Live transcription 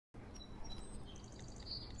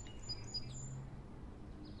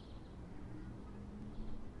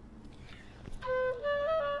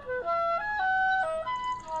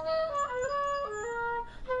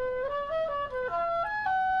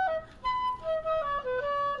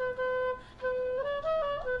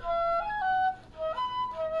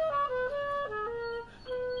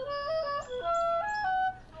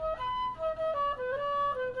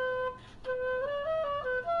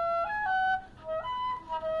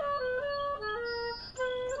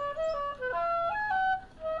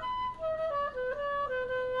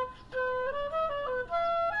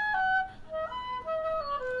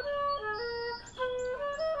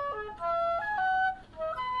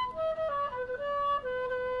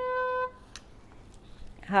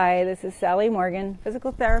Hi, this is Sally Morgan,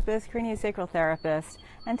 physical therapist, craniosacral therapist,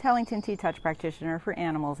 and Tellington T-Touch practitioner for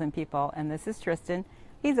animals and people. And this is Tristan.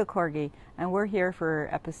 He's a Corgi, and we're here for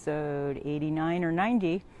episode 89 or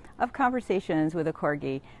 90 of Conversations with a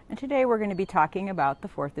Corgi. And today we're going to be talking about the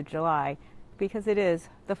 4th of July, because it is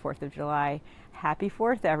the 4th of July. Happy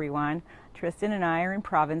 4th, everyone. Tristan and I are in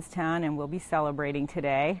Provincetown, and we'll be celebrating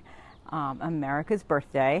today, America's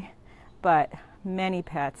birthday. But many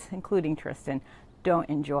pets, including Tristan, don't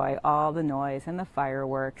enjoy all the noise and the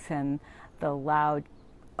fireworks and the loud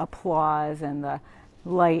applause and the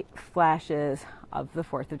light flashes of the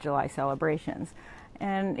 4th of July celebrations.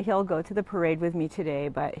 And he'll go to the parade with me today,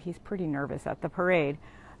 but he's pretty nervous at the parade.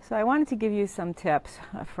 So I wanted to give you some tips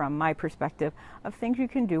from my perspective of things you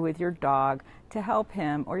can do with your dog to help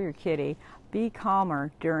him or your kitty be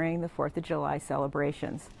calmer during the 4th of July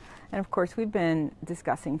celebrations. And of course, we've been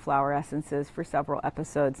discussing flower essences for several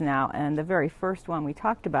episodes now, and the very first one we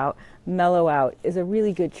talked about, Mellow Out, is a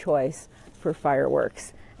really good choice for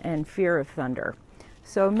fireworks and fear of thunder.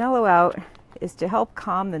 So Mellow Out is to help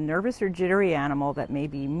calm the nervous or jittery animal that may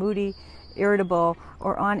be moody, irritable,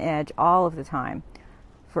 or on edge all of the time.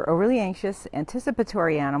 For overly anxious,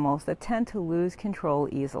 anticipatory animals that tend to lose control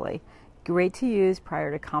easily. Great to use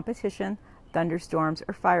prior to competition, thunderstorms,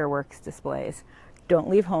 or fireworks displays. Don't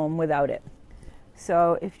leave home without it.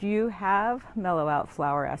 So if you have Mellow Out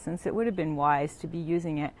flower essence, it would have been wise to be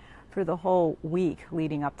using it for the whole week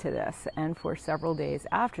leading up to this and for several days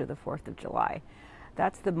after the 4th of July.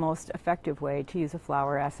 That's the most effective way to use a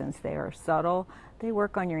flower essence. They are subtle, they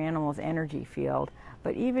work on your animal's energy field,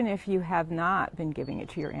 but even if you have not been giving it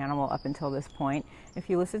to your animal up until this point, if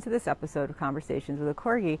you listen to this episode of Conversations with a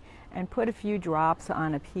Corgi and put a few drops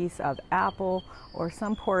on a piece of apple or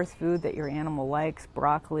some porous food that your animal likes,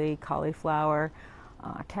 broccoli, cauliflower,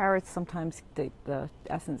 carrots, sometimes the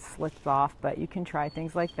essence slips off, but you can try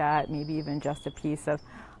things like that, maybe even just a piece of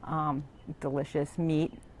delicious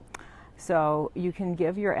meat. So you can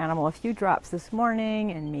give your animal a few drops this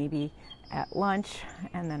morning and maybe at lunch,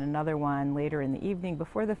 and then another one later in the evening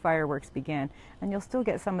before the fireworks begin, and you'll still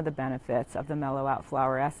get some of the benefits of the Mellow Out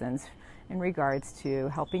flower essence in regards to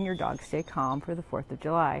helping your dog stay calm for the 4th of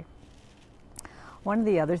July. One of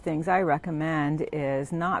the other things I recommend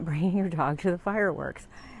is not bringing your dog to the fireworks.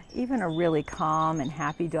 Even a really calm and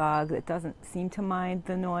happy dog that doesn't seem to mind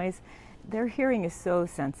the noise, their hearing is so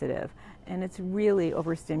sensitive, and it's really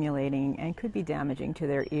overstimulating and could be damaging to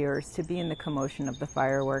their ears to be in the commotion of the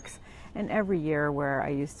fireworks. And every year where I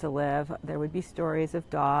used to live, there would be stories of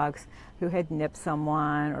dogs who had nipped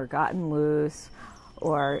someone or gotten loose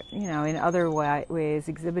or, in other ways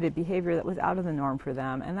exhibited behavior that was out of the norm for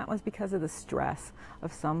them. And that was because of the stress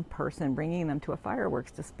of some person bringing them to a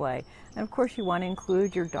fireworks display. And of course, you want to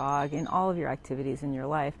include your dog in all of your activities in your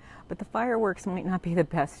life, but the fireworks might not be the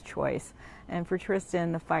best choice. And for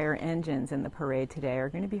Tristan, the fire engines in the parade today are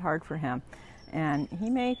going to be hard for him. And he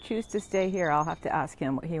may choose to stay here. I'll have to ask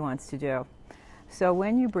him what he wants to do. So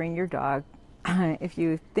when you bring your dog, if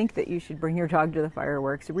you think that you should bring your dog to the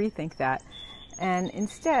fireworks, rethink that. And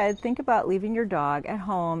instead, think about leaving your dog at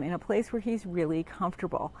home in a place where he's really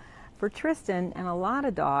comfortable. For Tristan and a lot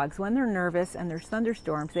of dogs, when they're nervous and there's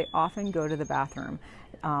thunderstorms, they often go to the bathroom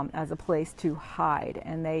as a place to hide.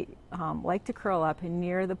 And they like to curl up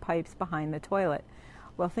near the pipes behind the toilet.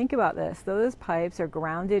 Well, think about this. Those pipes are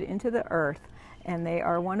grounded into the earth, and they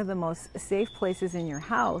are one of the most safe places in your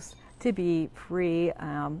house to be free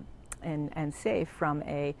and safe from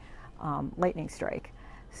a lightning strike.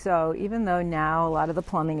 So even though now a lot of the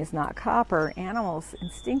plumbing is not copper, animals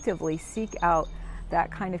instinctively seek out that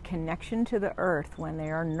kind of connection to the earth when they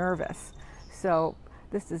are nervous. So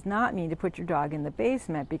this does not mean to put your dog in the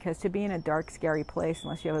basement, because to be in a dark, scary place,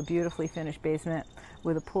 unless you have a beautifully finished basement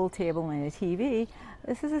with a pool table and a TV,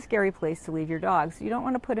 this is a scary place to leave your dog. So you don't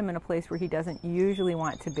want to put him in a place where he doesn't usually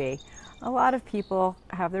want to be. A lot of people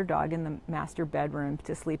have their dog in the master bedroom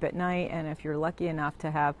to sleep at night, and if you're lucky enough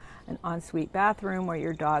to have an ensuite bathroom where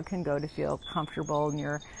your dog can go to feel comfortable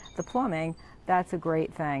near the plumbing, that's a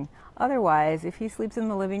great thing. Otherwise, if he sleeps in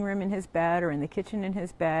the living room in his bed or in the kitchen in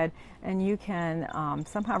his bed, and you can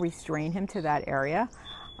somehow restrain him to that area,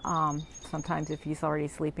 sometimes if he's already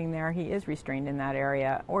sleeping there, he is restrained in that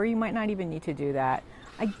area, or you might not even need to do that.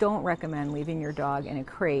 I don't recommend leaving your dog in a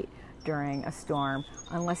crate during a storm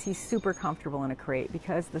unless he's super comfortable in a crate,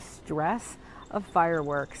 because the stress of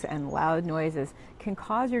fireworks and loud noises can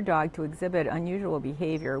cause your dog to exhibit unusual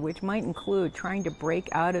behavior, which might include trying to break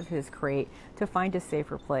out of his crate to find a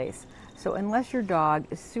safer place. So unless your dog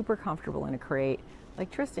is super comfortable in a crate, like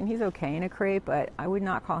Tristan, he's okay in a crate, but I would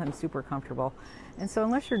not call him super comfortable. And so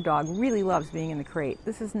unless your dog really loves being in the crate,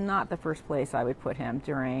 this is not the first place I would put him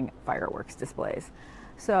during fireworks displays.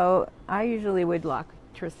 So I usually would lock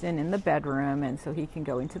Tristan in the bedroom, and so he can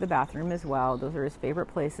go into the bathroom as well. Those are his favorite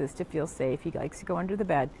places to feel safe. He likes to go under the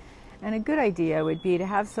bed. And a good idea would be to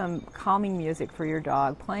have some calming music for your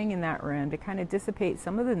dog playing in that room to kind of dissipate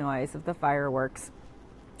some of the noise of the fireworks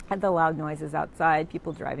and the loud noises outside,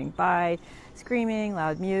 people driving by, screaming,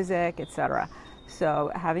 loud music, etc.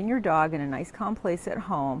 So having your dog in a nice calm place at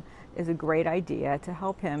home is a great idea to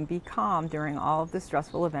help him be calm during all of the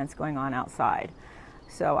stressful events going on outside.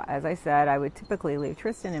 So as I said, I would typically leave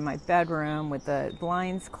Tristan in my bedroom with the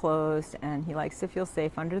blinds closed, and he likes to feel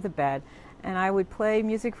safe under the bed. And I would play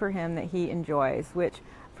music for him that he enjoys, which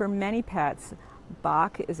for many pets,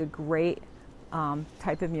 Bach is a great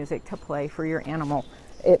type of music to play for your animal.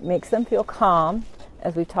 It makes them feel calm.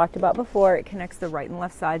 As we talked about before, it connects the right and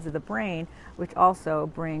left sides of the brain, which also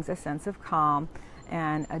brings a sense of calm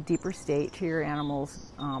and a deeper state to your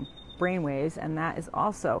animal's brain waves, and that is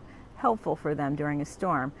also helpful for them during a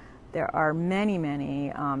storm. There are many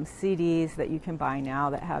CDs that you can buy now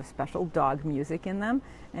that have special dog music in them,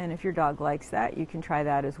 and if your dog likes that, you can try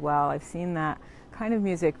that as well. I've seen that kind of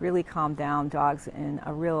music really calm down dogs in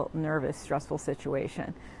a real nervous, stressful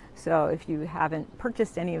situation. So if you haven't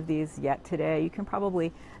purchased any of these yet today, you can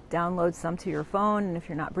probably download some to your phone, and if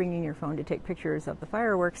you're not bringing your phone to take pictures of the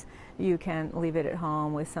fireworks, you can leave it at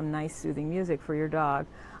home with some nice soothing music for your dog.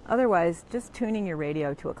 Otherwise, just tuning your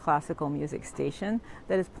radio to a classical music station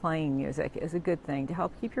that is playing music is a good thing to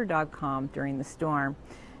help keep your dog calm during the storm.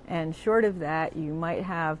 And short of that, you might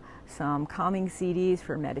have some calming CDs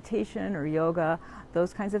for meditation or yoga.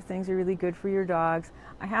 Those kinds of things are really good for your dogs.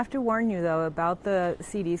 I have to warn you, though, about the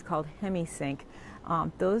CDs called HemiSync.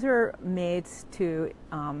 Those are made to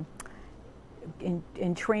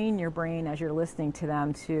entrain your brain as you're listening to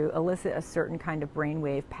them to elicit a certain kind of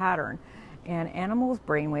brainwave pattern. And animals'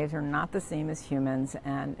 brainwaves are not the same as humans,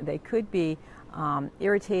 and they could be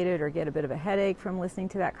irritated or get a bit of a headache from listening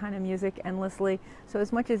to that kind of music endlessly. So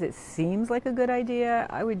as much as it seems like a good idea,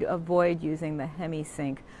 I would avoid using the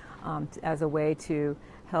HemiSync as a way to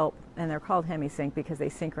help, and they're called HemiSync because they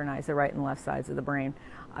synchronize the right and left sides of the brain.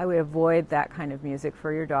 I would avoid that kind of music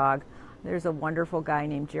for your dog. There's a wonderful guy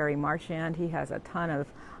named Jerry Marchand. He has a ton of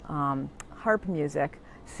harp music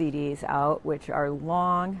CDs out, which are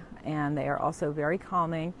long, and they are also very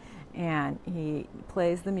calming, and he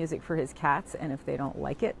plays the music for his cats, and if they don't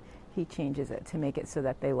like it, he changes it to make it so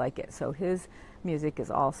that they like it. So his music is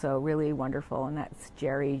also really wonderful, and that's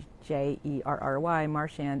Jerry, J-E-R-R-Y,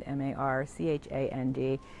 Marchand,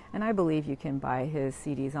 M-A-R-C-H-A-N-D, and I believe you can buy his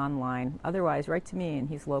CDs online. Otherwise, write to me, and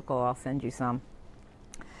he's local. I'll send you some.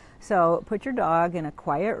 So put your dog in a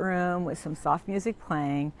quiet room with some soft music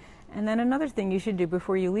playing. And then another thing you should do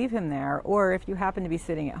before you leave him there, or if you happen to be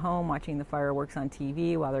sitting at home watching the fireworks on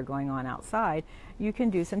TV while they're going on outside, you can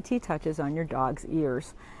do some T-touches on your dog's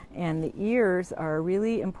ears. And the ears are a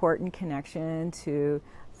really important connection to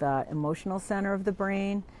the emotional center of the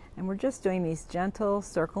brain. And we're just doing these gentle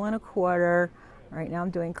circle and a quarter. Right now I'm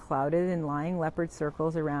doing clouded and lying leopard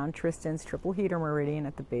circles around Tristan's triple heater meridian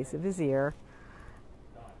at the base of his ear.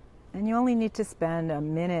 And you only need to spend a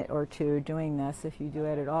minute or two doing this, if you do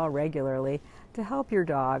it at all regularly, to help your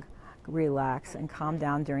dog relax and calm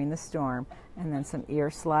down during the storm. And then some ear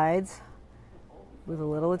slides with a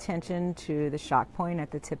little attention to the shock point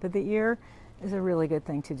at the tip of the ear is a really good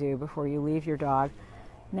thing to do before you leave your dog.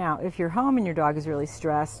 Now, if you're home and your dog is really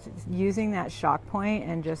stressed, using that shock point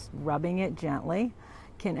and just rubbing it gently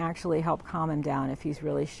can actually help calm him down if he's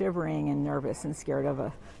really shivering and nervous and scared of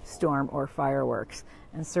a storm or fireworks.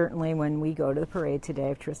 And certainly when we go to the parade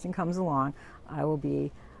today, if Tristan comes along, I will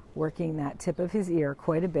be working that tip of his ear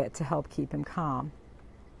quite a bit to help keep him calm.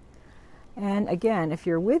 And again, if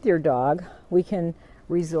you're with your dog, we can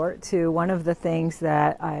resort to one of the things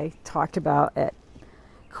that I talked about at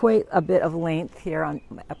quite a bit of length here on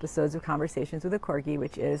episodes of Conversations with a Corgi,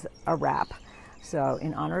 which is a wrap. So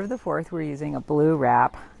in honor of the 4th, we're using a blue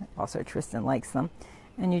wrap. Also, Tristan likes them.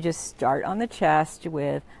 And you just start on the chest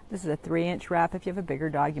with, this is a 3-inch wrap. If you have a bigger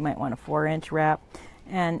dog, you might want a 4-inch wrap.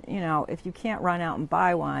 And, you know, if you can't run out and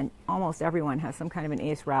buy one, almost everyone has some kind of an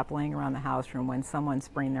ace wrap laying around the house from when someone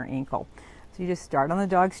sprained their ankle. So you just start on the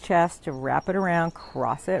dog's chest to wrap it around,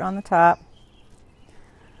 cross it on the top,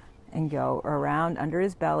 and go around under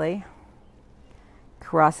his belly.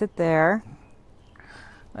 Cross it there,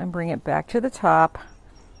 and bring it back to the top.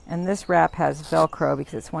 And this wrap has Velcro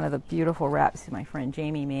because it's one of the beautiful wraps my friend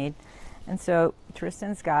Jamie made. And so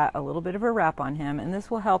Tristan's got a little bit of a wrap on him, and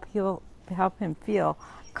this will help him feel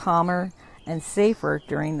calmer and safer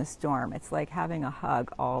during the storm. It's like having a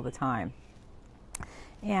hug all the time.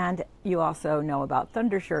 And you also know about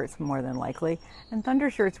thunder shirts, more than likely. And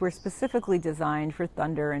thunder shirts were specifically designed for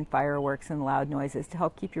thunder and fireworks and loud noises to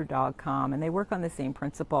help keep your dog calm. And they work on the same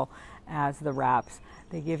principle as the wraps.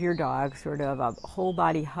 They give your dog sort of a whole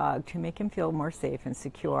body hug to make him feel more safe and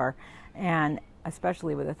secure. And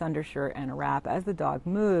especially with a thunder shirt and a wrap, as the dog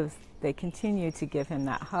moves, they continue to give him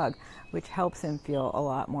that hug, which helps him feel a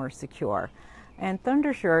lot more secure. And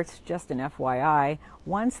thunder shirts, just an FYI,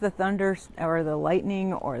 once the thunder or the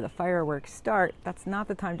lightning or the fireworks start, that's not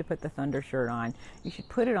the time to put the thunder shirt on. You should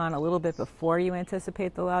put it on a little bit before you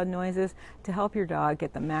anticipate the loud noises to help your dog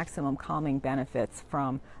get the maximum calming benefits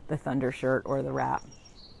from the thunder shirt or the wrap.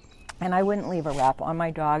 And I wouldn't leave a wrap on my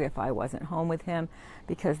dog if I wasn't home with him,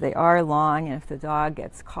 because they are long, and if the dog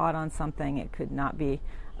gets caught on something, it could not be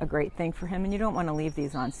a great thing for him. And you don't want to leave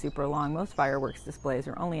these on super long. Most fireworks displays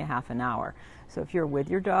are only a half an hour. So if you're with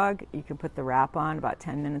your dog, you can put the wrap on about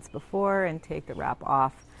 10 minutes before and take the wrap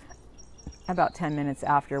off about 10 minutes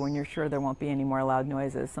after, when you're sure there won't be any more loud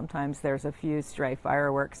noises. Sometimes there's a few stray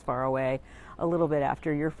fireworks far away a little bit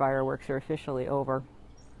after your fireworks are officially over.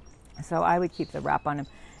 So I would keep the wrap on him.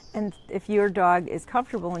 And if your dog is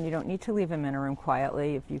comfortable and you don't need to leave him in a room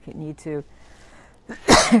quietly, if you need to,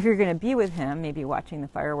 if you're going to be with him, maybe watching the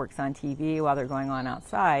fireworks on TV while they're going on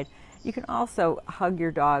outside, you can also hug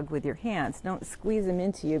your dog with your hands. Don't squeeze him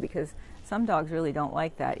into you, because some dogs really don't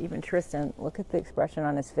like that. Even Tristan, look at the expression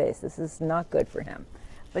on his face. This is not good for him.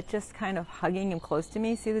 But just kind of hugging him close to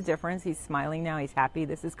me, see the difference? He's smiling now, he's happy,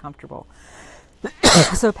 this is comfortable.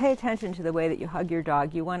 So pay attention to the way that you hug your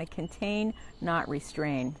dog. You want to contain, not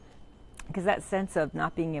restrain, because that sense of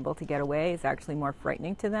not being able to get away is actually more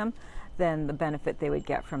frightening to them than the benefit they would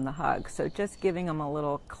get from the hug. So just giving them a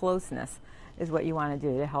little closeness is what you want to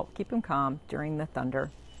do to help keep them calm during the thunder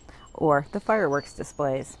or the fireworks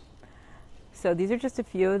displays. So these are just a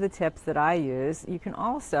few of the tips that I use. You can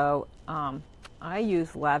also, I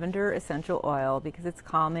use lavender essential oil because it's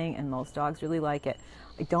calming and most dogs really like it.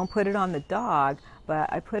 I don't put it on the dog,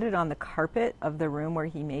 but I put it on the carpet of the room where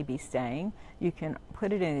he may be staying. You can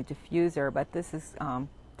put it in a diffuser, but this is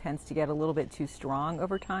tends to get a little bit too strong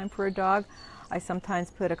over time for a dog. I sometimes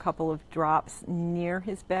put a couple of drops near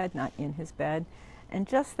his bed, not in his bed, and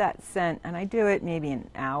just that scent, and I do it maybe an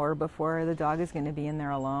hour before the dog is going to be in there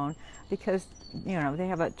alone, because they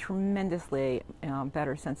have a tremendously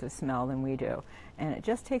better sense of smell than we do, and it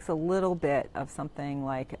just takes a little bit of something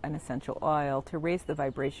like an essential oil to raise the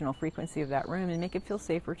vibrational frequency of that room and make it feel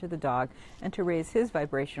safer to the dog, and to raise his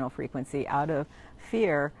vibrational frequency out of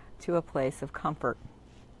fear to a place of comfort.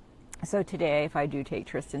 So today, if I do take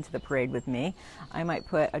Tristan to the parade with me, I might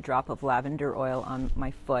put a drop of lavender oil on my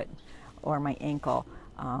foot or my ankle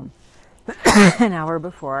an hour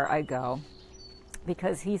before I go,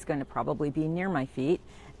 because he's going to probably be near my feet,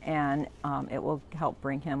 and it will help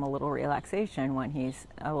bring him a little relaxation when he's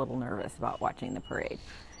a little nervous about watching the parade.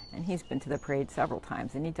 And he's been to the parade several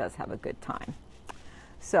times, and he does have a good time.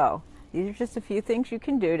 So these are just a few things you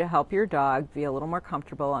can do to help your dog be a little more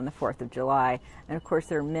comfortable on the 4th of July. And of course,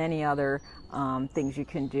 there are many other things you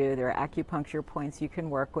can do. There are acupuncture points you can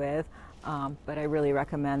work with, but I really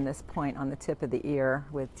recommend this point on the tip of the ear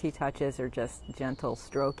with T-touches or just gentle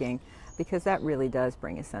stroking, because that really does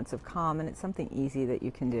bring a sense of calm, and it's something easy that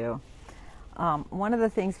you can do. One of the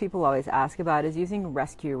things people always ask about is using a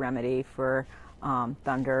rescue remedy for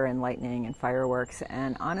thunder and lightning and fireworks,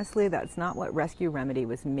 and honestly, that's not what rescue remedy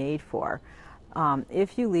was made for.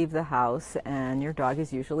 If you leave the house and your dog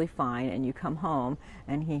is usually fine, and you come home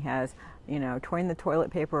and he has torn the toilet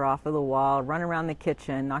paper off of the wall, run around the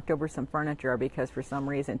kitchen, knocked over some furniture because for some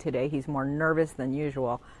reason today he's more nervous than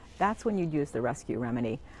usual, that's when you'd use the rescue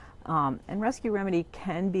remedy. And rescue remedy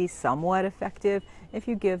can be somewhat effective if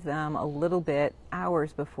you give them a little bit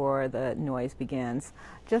hours before the noise begins,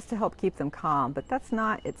 just to help keep them calm. But that's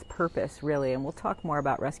not its purpose, really. And we'll talk more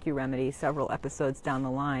about rescue remedy several episodes down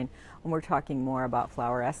the line when we're talking more about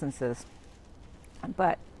flower essences.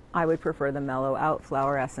 But I would prefer the mellow out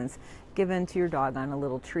flower essence given to your dog on a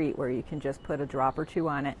little treat, where you can just put a drop or two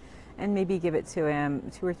on it and maybe give it to him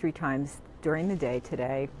 2 or 3 times during the day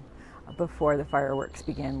today, before the fireworks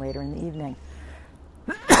begin later in the evening.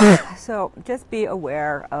 So just be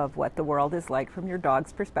aware of what the world is like from your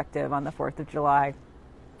dog's perspective on the 4th of July.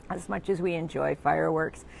 As much as we enjoy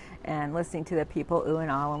fireworks and listening to the people ooh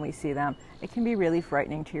and ah when we see them, it can be really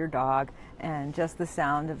frightening to your dog, and just the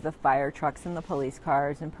sound of the fire trucks and the police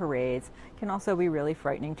cars and parades can also be really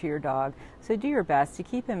frightening to your dog. So do your best to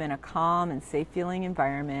keep him in a calm and safe feeling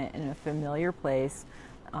environment in a familiar place.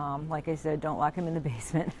 Like I said, don't lock him in the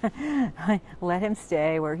basement. Let him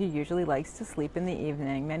stay where he usually likes to sleep in the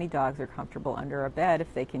evening. Many dogs are comfortable under a bed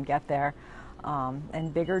if they can get there.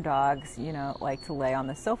 And bigger dogs, like to lay on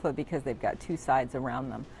the sofa because they've got two sides around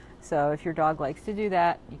them. So if your dog likes to do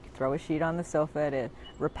that, you can throw a sheet on the sofa to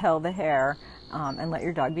repel the hair, and let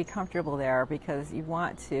your dog be comfortable there, because you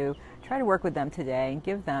want to try to work with them today and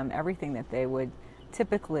give them everything that they would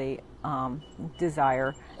typically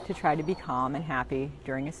desire to try to be calm and happy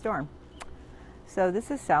during a storm. So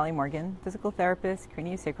this is Sally Morgan, physical therapist,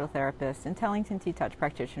 craniosacral therapist, and Tellington T-Touch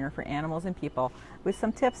practitioner for animals and people, with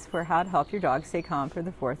some tips for how to help your dog stay calm for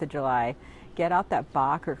the 4th of July. Get out that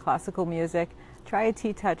Bach or classical music. Try a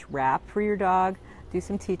T-Touch wrap for your dog. Do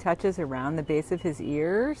some T-Touches around the base of his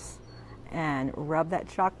ears, and rub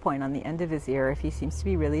that shock point on the end of his ear if he seems to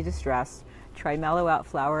be really distressed. Try mellow out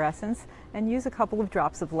flower essence, and use a couple of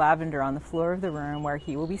drops of lavender on the floor of the room where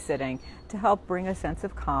he will be sitting to help bring a sense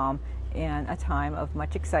of calm and a time of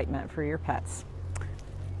much excitement for your pets.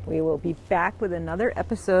 We will be back with another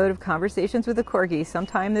episode of Conversations with a Corgi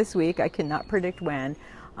sometime this week. I cannot predict when.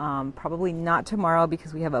 Probably not tomorrow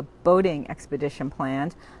because we have a boating expedition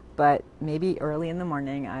planned, but maybe early in the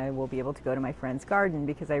morning I will be able to go to my friend's garden,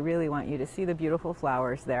 because I really want you to see the beautiful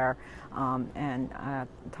flowers there, and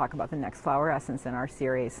talk about the next flower essence in our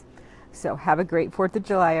series. So have a great 4th of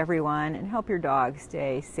July, everyone, and help your dog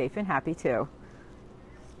stay safe and happy too.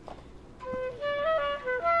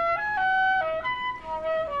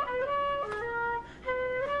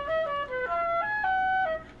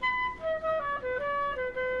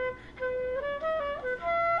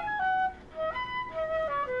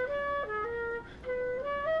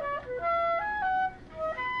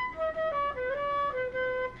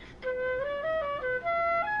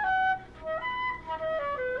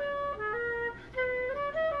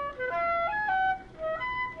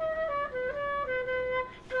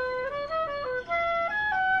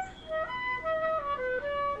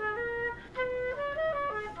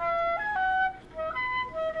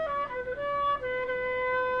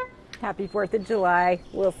 Happy 4th of July.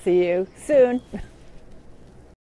 We'll see you soon.